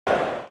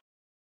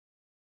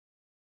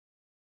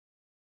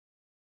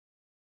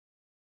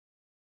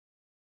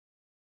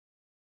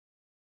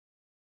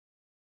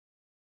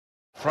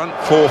Front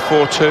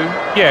 4-4-2.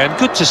 Yeah, and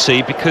good to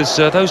see because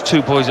those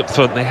two boys up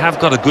front, they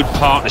have got a good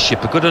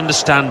partnership, a good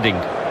understanding.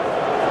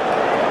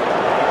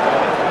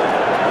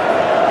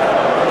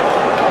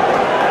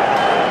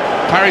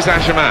 Paris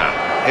Saint-Germain,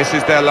 this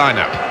is their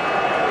lineup.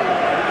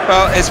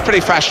 Well, it's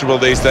pretty fashionable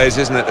these days,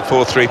 isn't it, the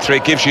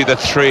 4-3-3? Gives you the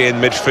three in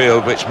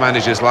midfield, which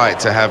managers like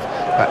to have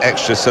that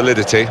extra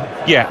solidity.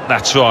 Yeah,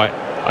 that's right.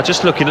 I'm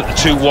just looking at the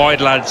two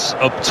wide lads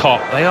up top.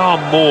 They are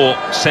more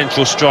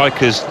central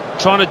strikers,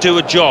 trying to do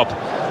a job.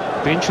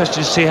 Be interested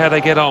to see how they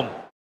get on.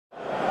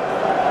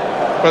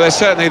 Well, they're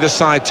certainly the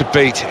side to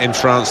beat in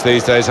France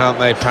these days, aren't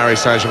they,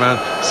 Paris Saint-Germain?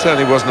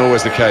 Certainly wasn't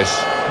always the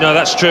case. No,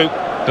 that's true.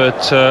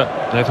 But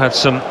they've had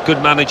some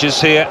good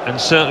managers here and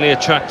certainly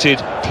attracted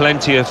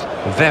plenty of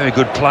very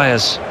good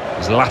players.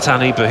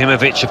 Zlatan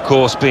Ibrahimovic, of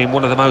course, being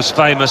one of the most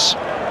famous.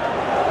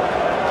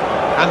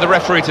 And the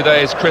referee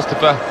today is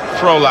Christopher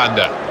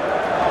Frolander.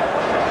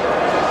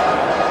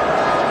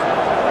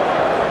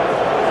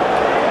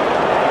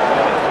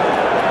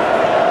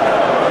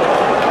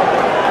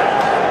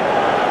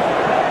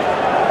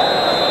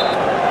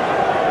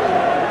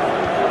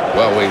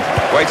 Well,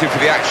 we've waited for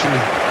the action.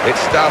 It's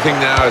starting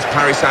now as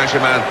Paris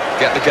Saint-Germain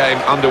get the game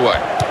underway.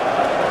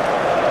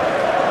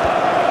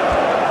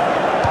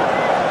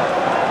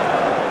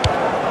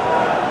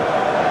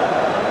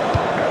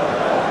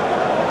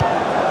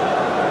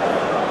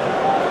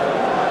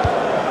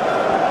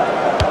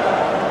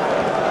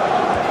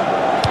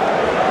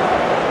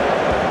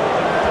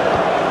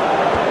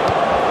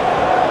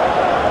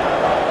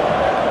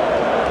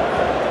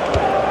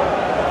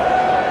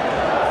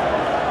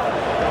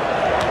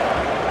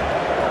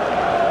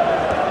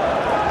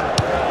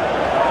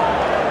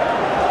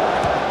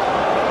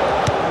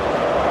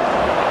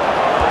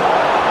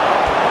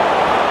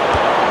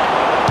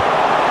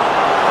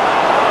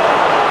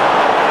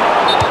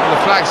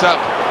 Flags up.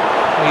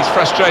 He's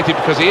frustrated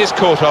because he is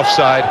caught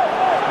offside.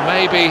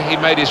 Maybe he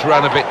made his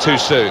run a bit too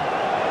soon.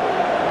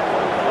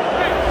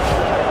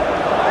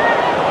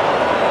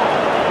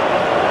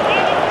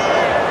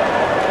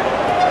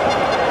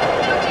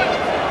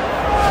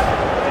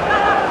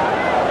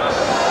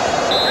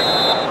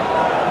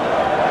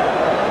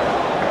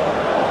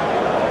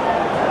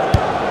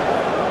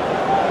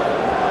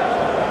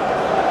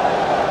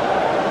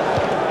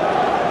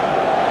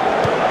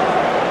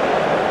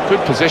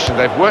 Good position.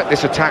 They've worked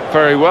this attack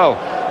very well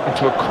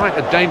into quite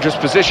a dangerous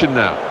position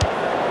now.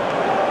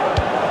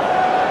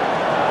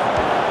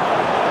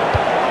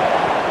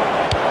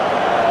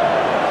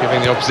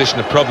 Giving the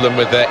opposition a problem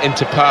with their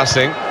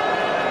interpassing.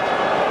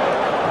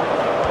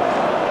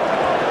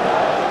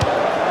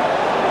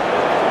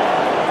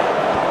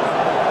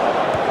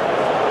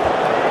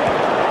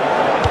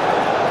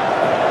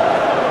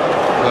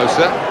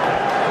 Closer.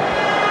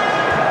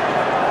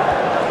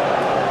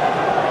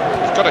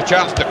 He's got a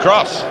chance to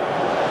cross.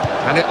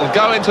 And it'll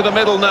go into the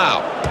middle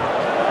now.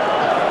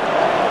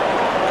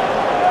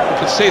 You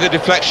can see the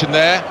deflection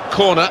there,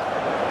 corner.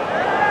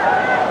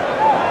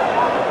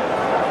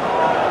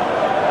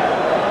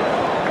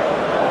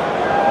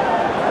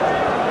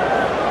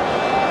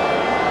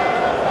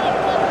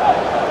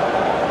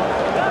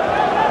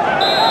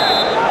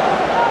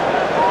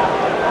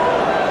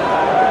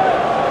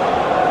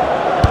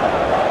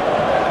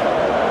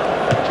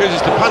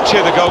 Chooses to punch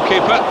here, the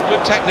goalkeeper.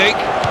 Good technique.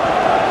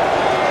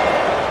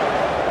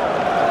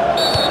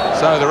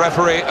 So the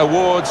referee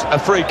awards a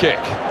free kick.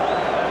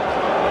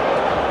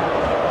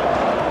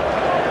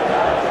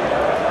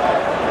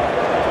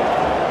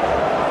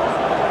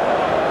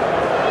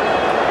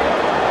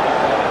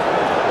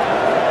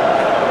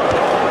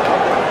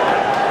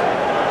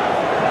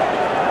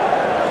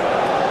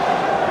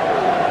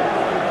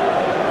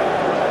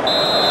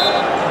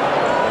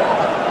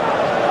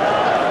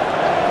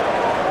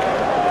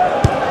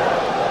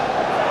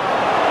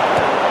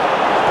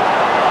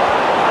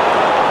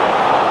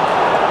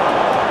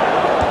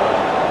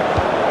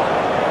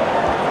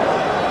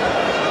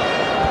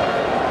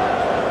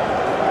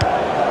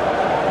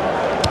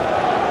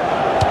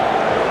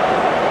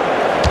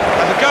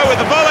 With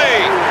the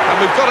volley, and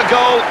we've got a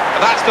goal.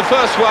 That's the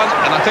first one,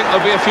 and I think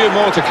there'll be a few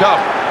more to come.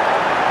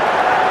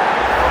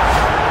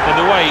 And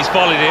the way he's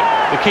volleyed it,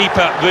 the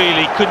keeper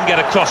really couldn't get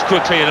across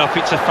quickly enough.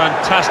 It's a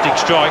fantastic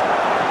strike.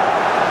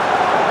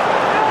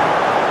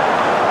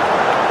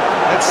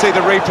 Let's see the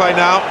replay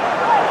now.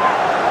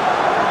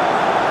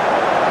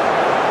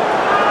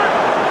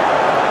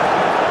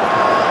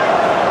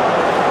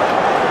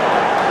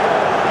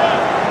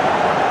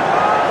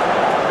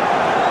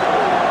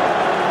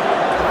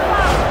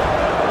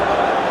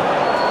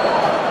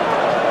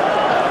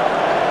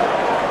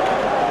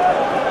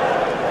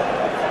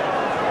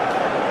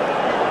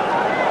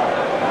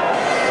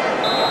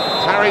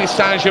 Paris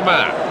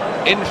Saint-Germain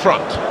in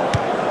front.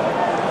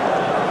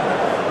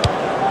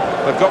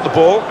 They've got the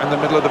ball in the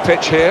middle of the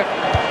pitch here.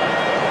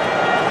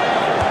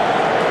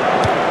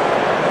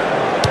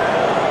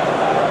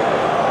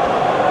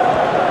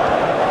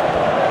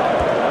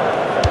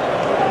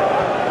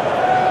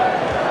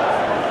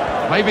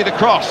 Maybe the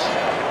cross.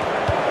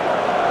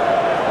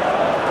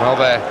 Well,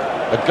 they're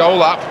a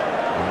goal up.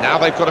 Now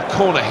they've got a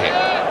corner here.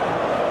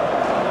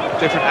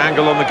 Different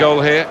angle on the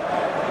goal here.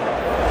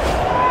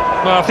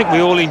 Well, I think we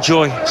all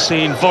enjoy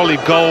seeing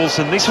volleyed goals,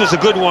 and this was a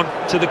good one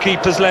to the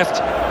keeper's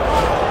left.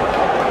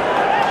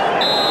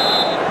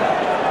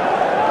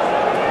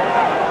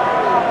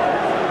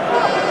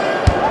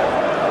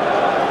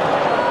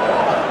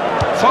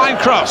 Fine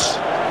cross.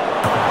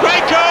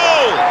 Great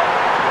goal!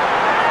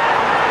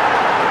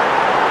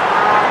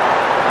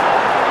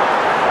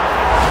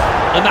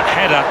 And that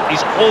header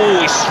is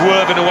always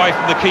swerving away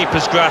from the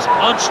keeper's grasp.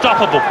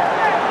 Unstoppable.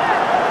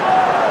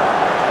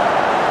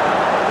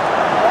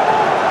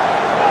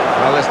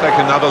 Well, let's take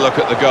another look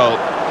at the goal.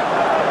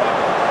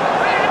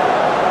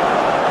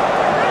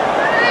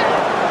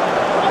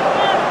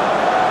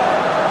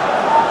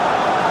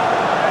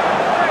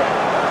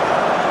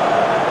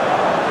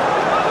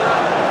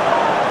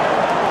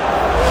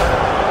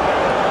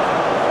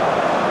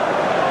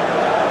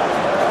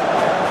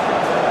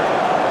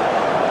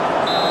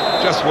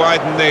 Just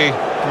widen the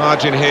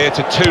margin here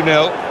to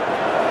 2-0.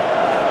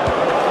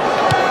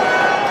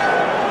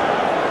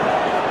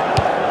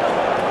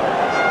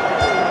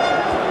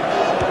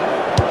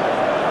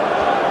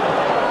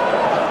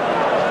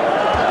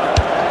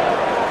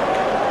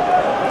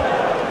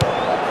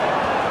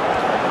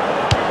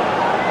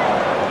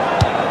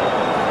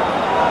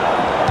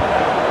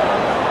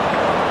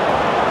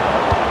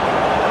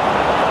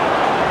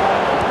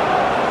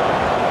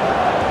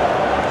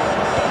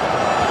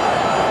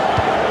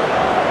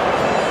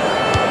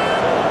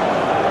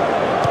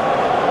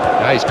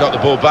 He's got the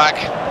ball back.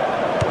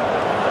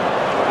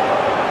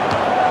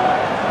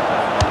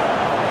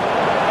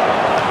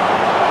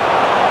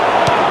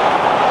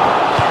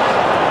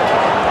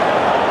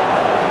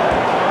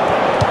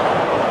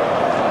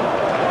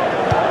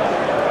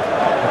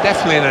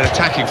 Definitely in an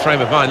attacking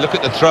frame of mind. Look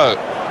at the throw.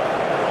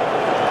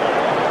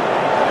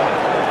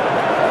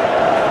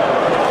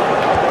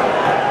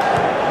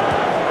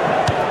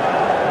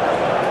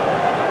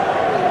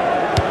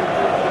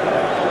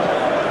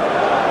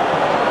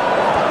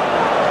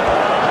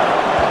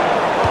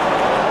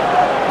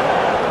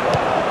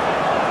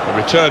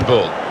 Return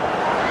ball.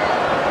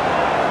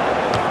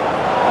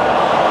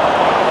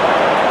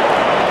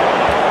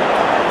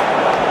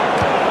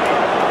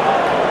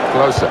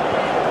 Closer.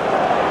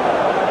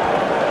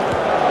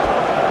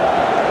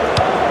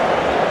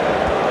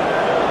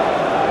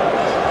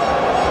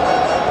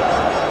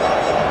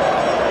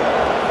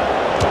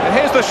 And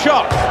here's the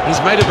shot.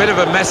 He's made a bit of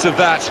a mess of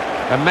that.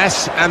 A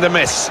mess and a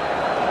miss.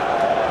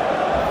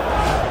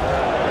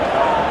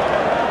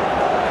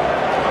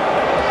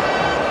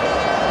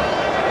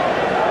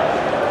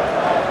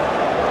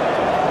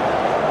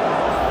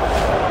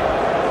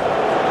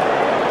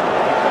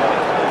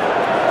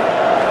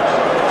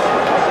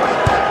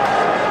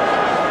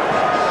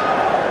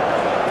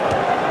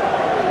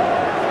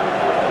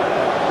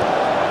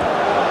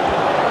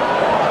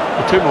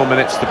 Two more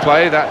minutes to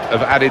play, that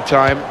of added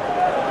time.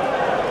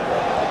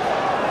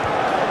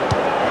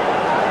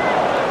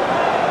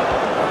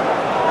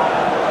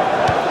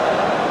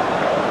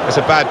 It's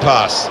a bad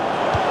pass.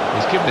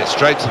 He's given it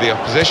straight to the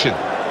opposition.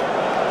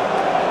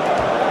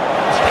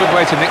 It's a good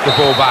way to nick the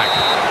ball back.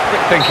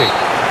 Quick thinking.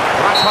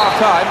 Well, that's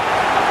half-time.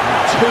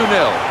 2-0.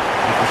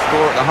 You can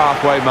score at the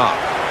halfway mark.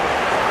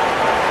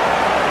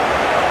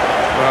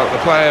 Well, the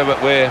player that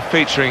we're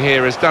featuring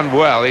here has done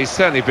well. He's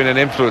certainly been an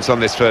influence on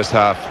this first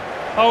half.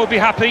 I would be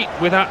happy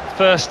with that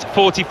first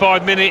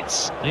 45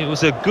 minutes. It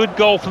was a good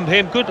goal from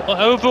him, good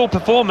overall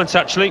performance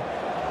actually.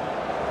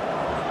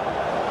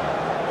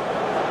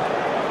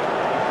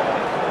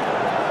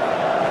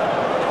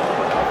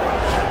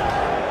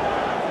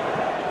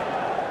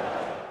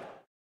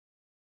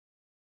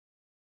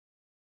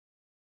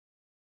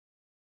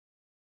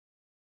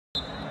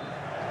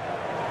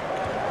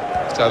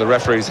 So the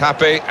referee's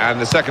happy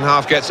and the second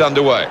half gets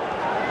underway.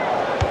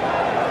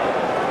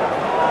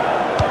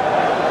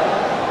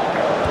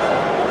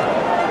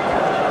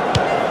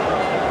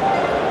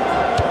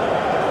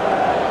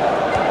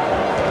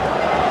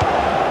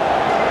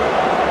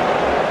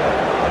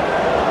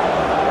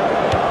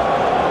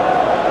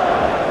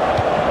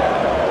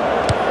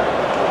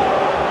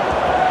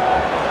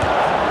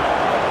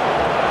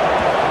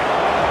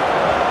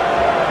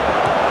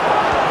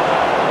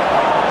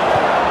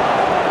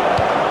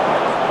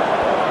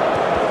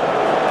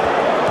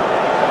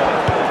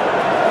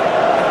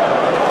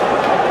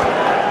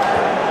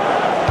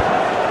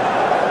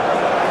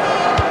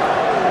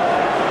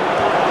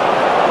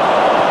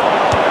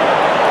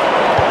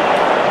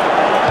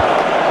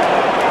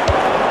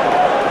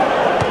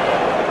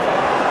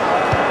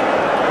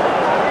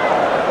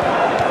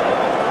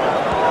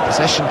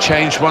 Possession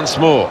changed once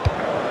more.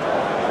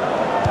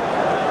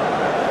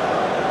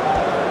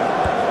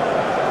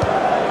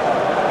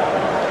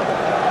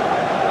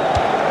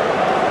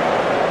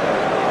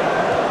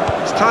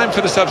 It's time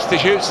for the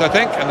substitutes, I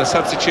think, and the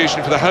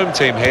substitution for the home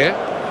team here.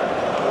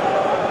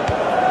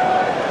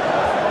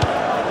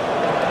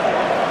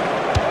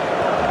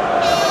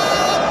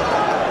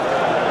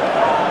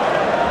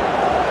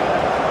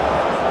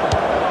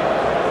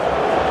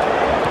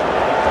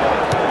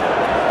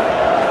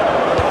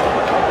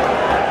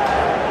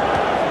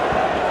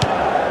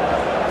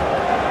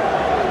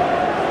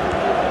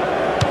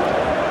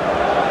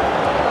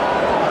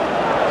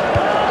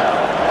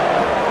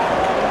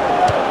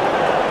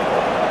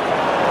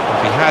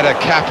 had a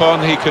cap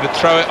on, he could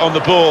throw it on the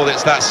ball.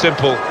 It's that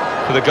simple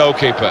for the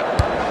goalkeeper.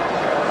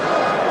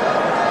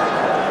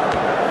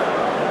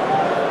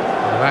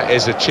 Well, that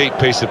is a cheap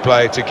piece of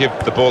play to give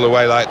the ball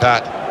away like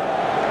that.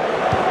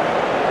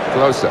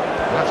 Closer.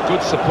 That's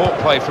good support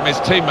play from his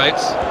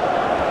teammates.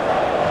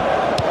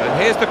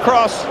 And here's the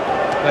cross.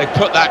 They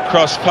put that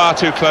cross far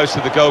too close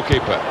to the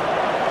goalkeeper.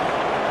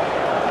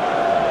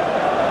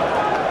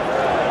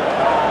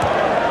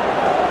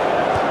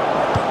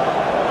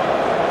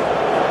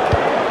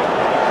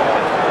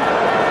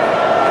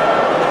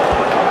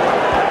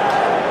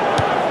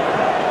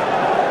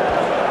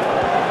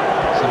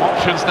 Some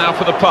options now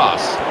for the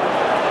pass.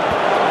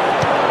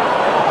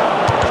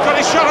 He's got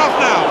his shot off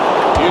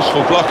now.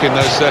 Useful block in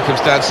those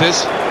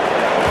circumstances.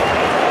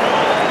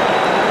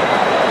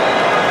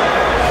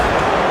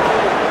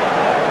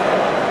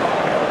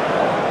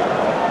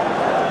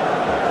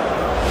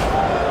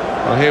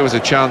 Well, here was a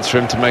chance for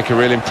him to make a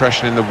real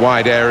impression in the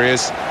wide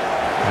areas,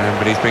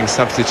 but he's being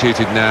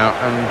substituted now,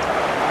 and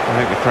I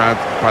think the crowd,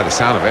 by the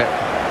sound of it,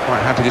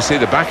 quite happy to see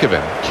the back of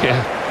him.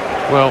 Yeah,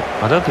 well,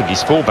 I don't think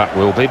his fullback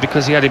will be,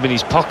 because he had him in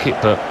his pocket,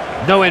 but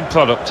no end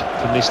product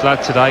from this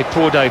lad today.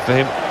 Poor day for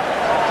him.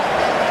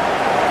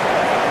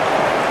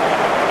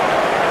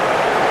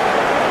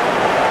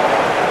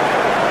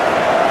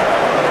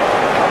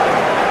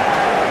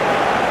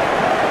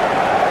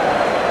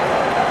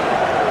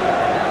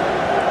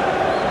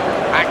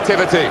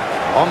 Activity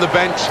on the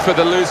bench for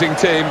the losing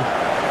team.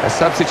 A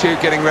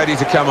substitute getting ready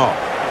to come on.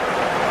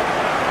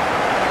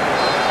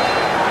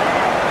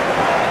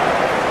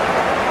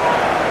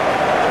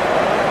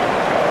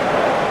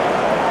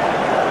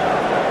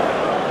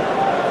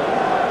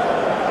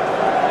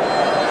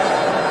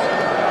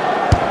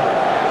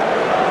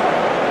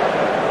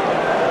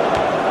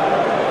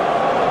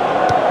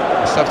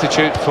 A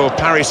substitute for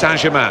Paris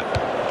Saint-Germain.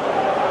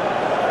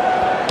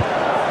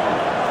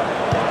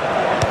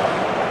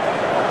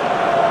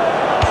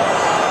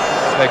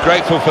 They're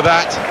grateful for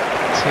that,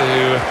 to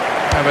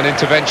have an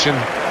intervention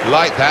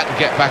like that and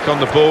get back on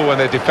the ball when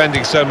they're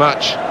defending so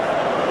much.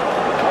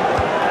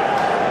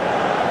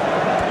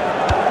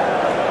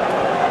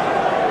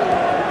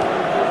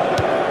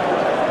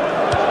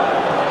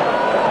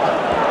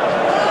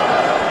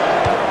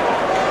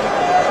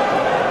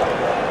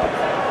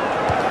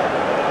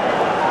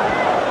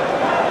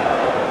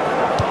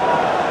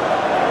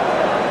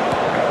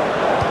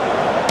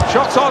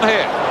 Shots on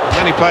here.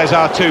 Many players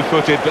are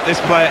two-footed, but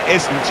this player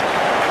isn't.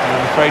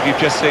 I'm afraid you've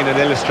just seen an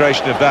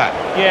illustration of that.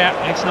 Yeah,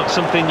 it's not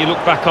something you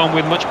look back on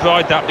with much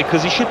pride, that,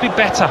 because he should be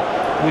better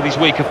with his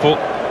weaker foot.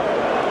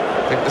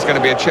 I think there's going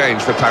to be a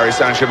change for Paris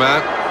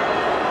Saint-Germain.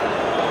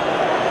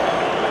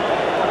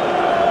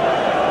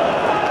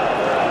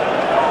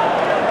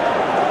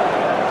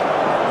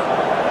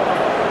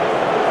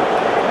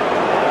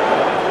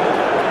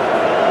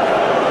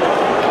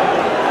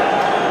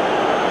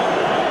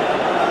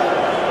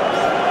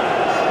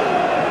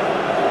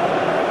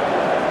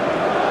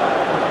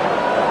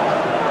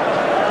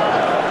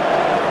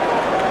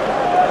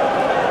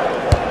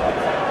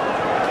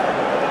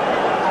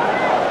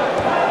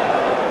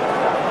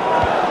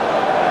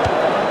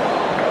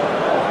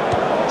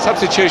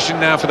 Substitution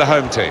now for the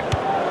home team.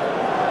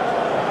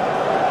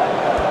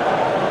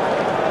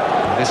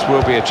 And this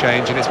will be a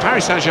change, and it's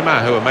Paris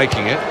Saint-Germain who are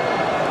making it.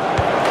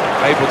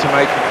 Able to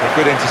make a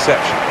good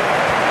interception.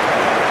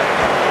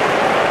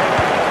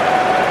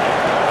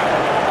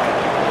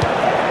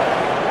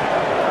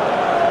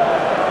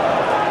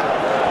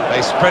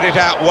 They spread it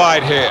out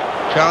wide here.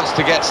 Chance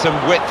to get some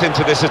width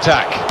into this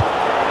attack.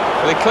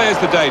 But it clears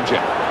the danger.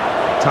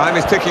 Time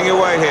is ticking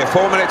away here,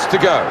 4 minutes to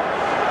go.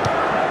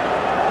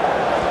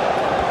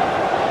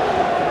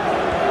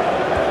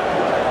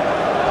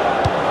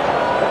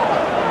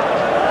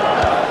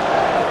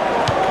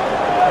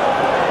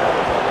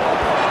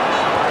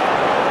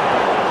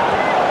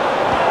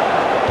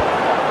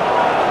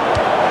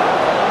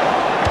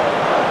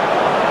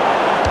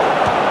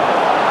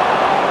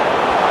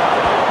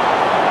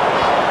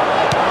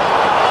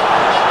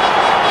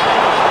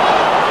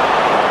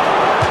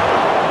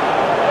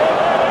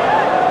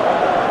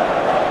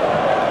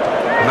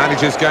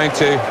 Manager's going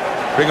to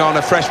bring on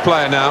a fresh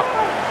player now.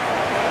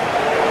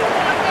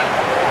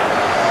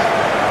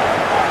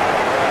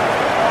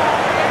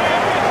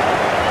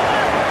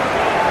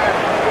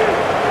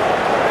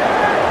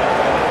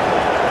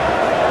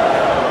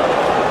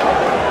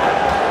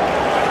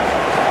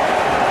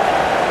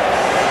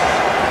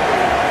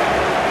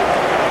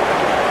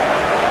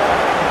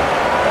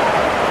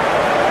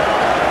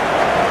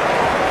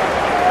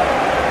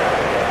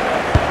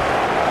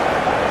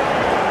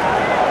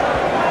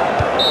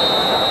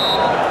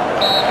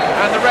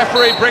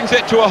 Referee brings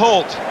it to a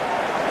halt.